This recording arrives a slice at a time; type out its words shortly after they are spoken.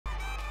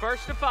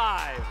first to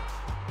 5.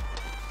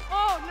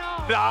 Oh,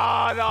 no.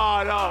 No.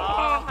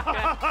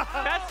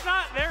 That's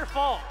not their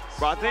fault.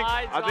 Bro, I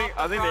think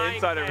the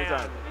inside every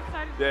time.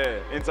 Yeah,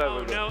 inside.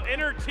 Oh, no,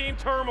 inner team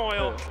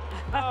turmoil.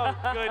 Oh,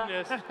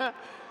 goodness.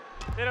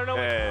 They don't know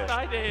what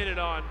side to hit it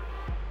on.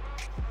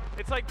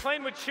 It's like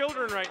playing with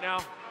children right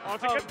now. Oh,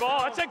 it's a good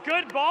ball. It's a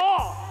good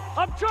ball.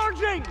 I'm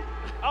charging.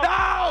 Oh, no!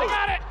 I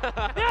got it.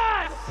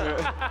 Yes!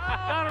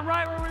 Got him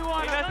right where we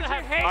want it. All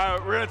right,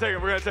 we're going to take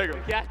him. We're going to take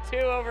him. Got 2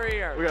 over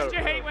here. Don't you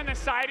hate when the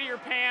side of your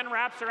pan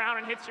wraps around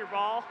and hits your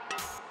ball?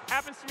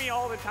 Happens to me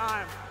all the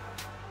time.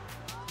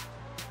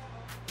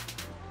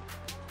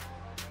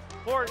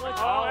 Oh,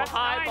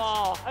 high nice.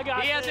 ball. I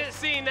got he hasn't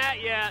seen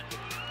that yet.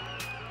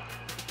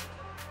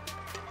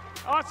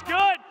 Oh, it's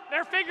good.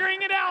 They're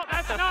figuring it out.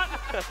 That's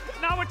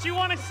not what you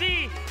want to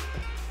see.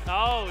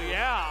 Oh,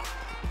 yeah.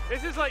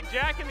 This is like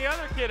Jack and the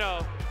other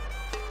kiddo.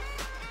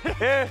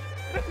 The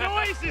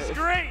noise is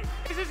great.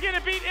 This is going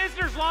to beat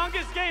Isner's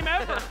longest game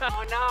ever.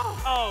 Oh, no.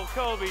 Oh,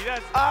 Coby,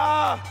 that's...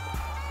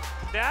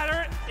 That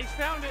hurt. He's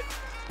found it.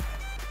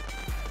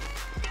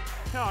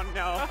 Oh,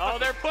 no. Oh,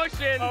 they're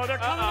pushing. Oh, they're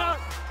coming out.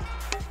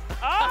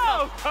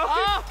 Oh,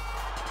 Coby.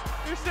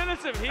 You're sending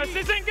some heat.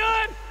 This isn't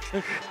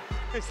good.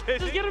 This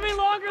is going to be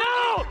longer.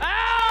 No.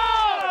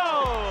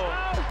 Oh!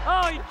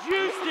 Oh, he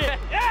juiced it.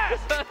 Yes.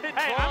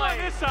 Hey, I'm on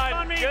this side.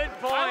 On me. Good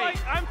point.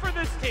 I'm for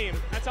this team.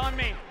 That's on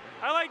me.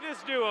 I like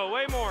this duo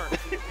way more.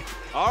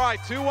 All right,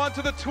 2-1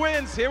 to the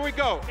Twins. Here we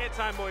go. Hit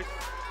time, boys.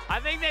 I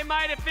think they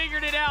might have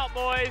figured it out,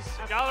 boys.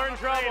 Y'all are in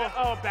trouble.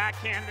 Oh,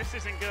 backhand. This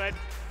isn't good.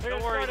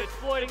 Don't worry.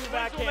 Exploiting the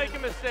backhand. We'll make a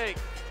mistake.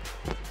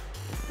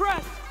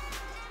 Press.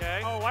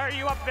 Okay. Oh, why are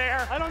you up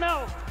there? I don't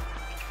know.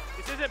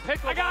 This isn't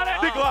pickleball. I got it.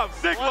 Stick gloves.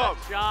 Stick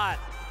gloves. Shot.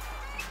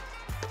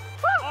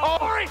 Oh,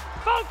 Cory,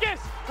 focus.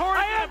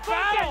 Cory's in a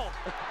battle.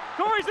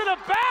 Cory's in a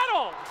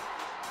battle.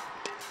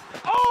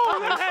 Oh,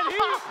 that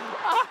heat.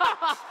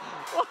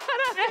 What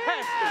a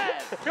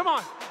hit. Come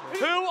on.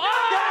 Who? Oh!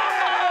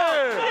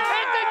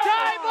 It's a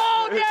tie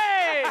ball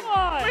game. Come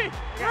on.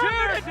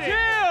 2-2.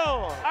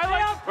 I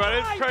like Bro,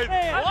 this is crazy.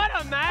 What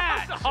a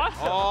match.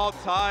 Awesome. All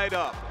tied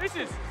up. This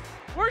is,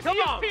 where's Come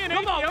on,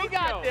 HBO we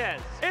got show?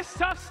 this. It's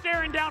tough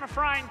staring down a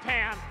frying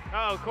pan.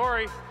 Uh oh,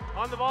 Cory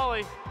on the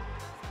volley.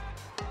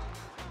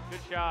 Good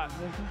shot.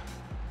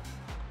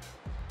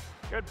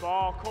 Good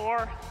ball,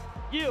 Cor.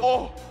 You.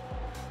 Oh.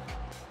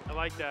 I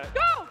like that.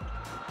 Go!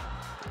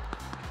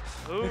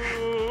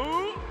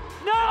 Ooh.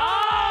 No!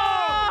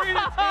 Oh!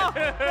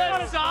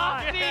 The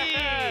softy!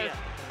 Yes.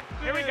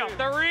 Here we go.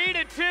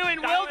 3-2, and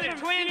will the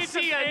Twins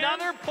see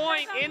another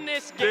point in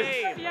this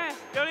game? Yeah.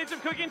 Y'all need some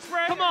cooking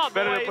spray? Come on,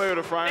 Better boys. to play with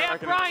a frying They have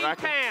frying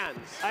pans.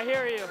 I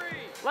hear you.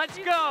 Let's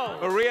go.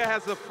 Maria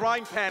has the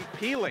frying pan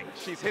peeling.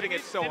 She's hitting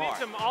it so They need hard.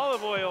 some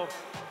olive oil.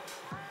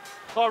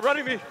 Oh,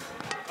 running me.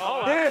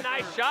 Oh, that's a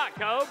nice shot,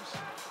 Cobes.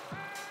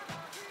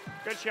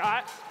 Good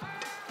shot.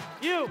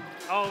 You.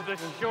 Oh, the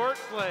short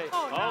play.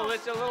 Oh,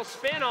 let's a little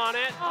spin on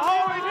it.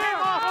 Oh, we did.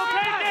 We'll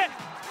take it.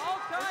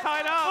 We're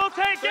tied up.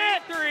 We'll take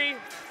it. 3-3.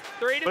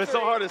 3-3. But it's so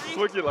hard to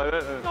swing you like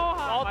that.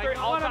 All three.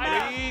 All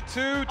tied up. 3-2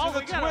 to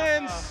the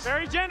Twins.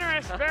 Very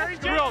generous. Very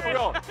We all.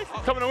 generous.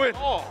 Coming to win.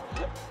 Oh.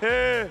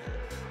 Yeah.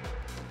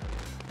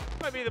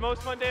 Might be the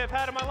most fun day I've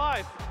had in my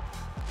life.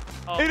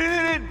 Oh.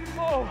 In.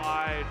 Oh. We're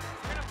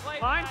gonna play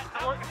Fine.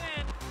 that out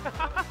in.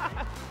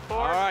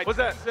 All right. What's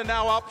that? Twins are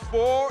now up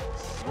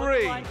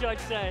 4-3. Judge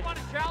say.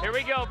 Here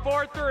we go,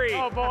 4-3.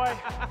 Oh boy.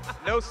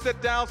 No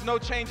sit downs, no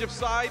change of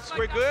sides.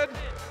 We're good.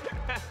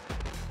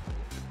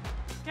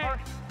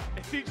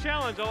 If you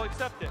challenge, I'll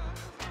accept it.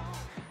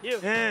 You.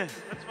 Yeah.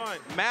 That's fine.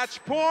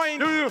 Match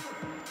point. You.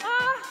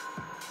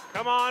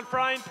 Come on,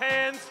 frying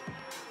pans.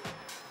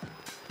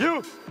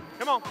 You.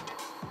 Come on.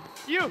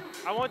 You.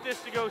 I want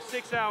this to go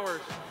 6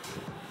 hours.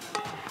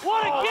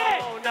 What a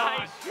get! Oh,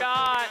 nice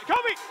shot.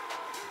 Coby!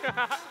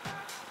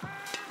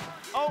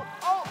 Oh.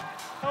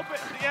 Help it.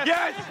 Yes.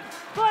 Yes.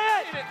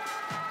 Play it.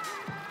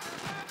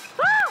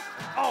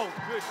 Oh,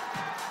 good.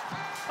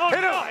 Oh,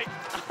 Hit him. nice.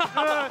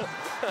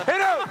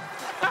 Hit him.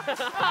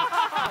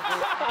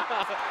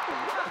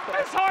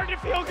 It's hard to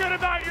feel good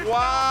about yourself.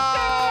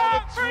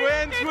 Wow, the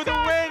Get Twins with a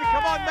win.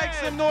 Come on, make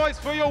some noise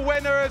for your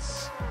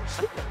winners.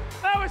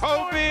 That was so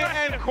Coby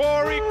impressive. and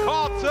Cory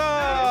Cotton.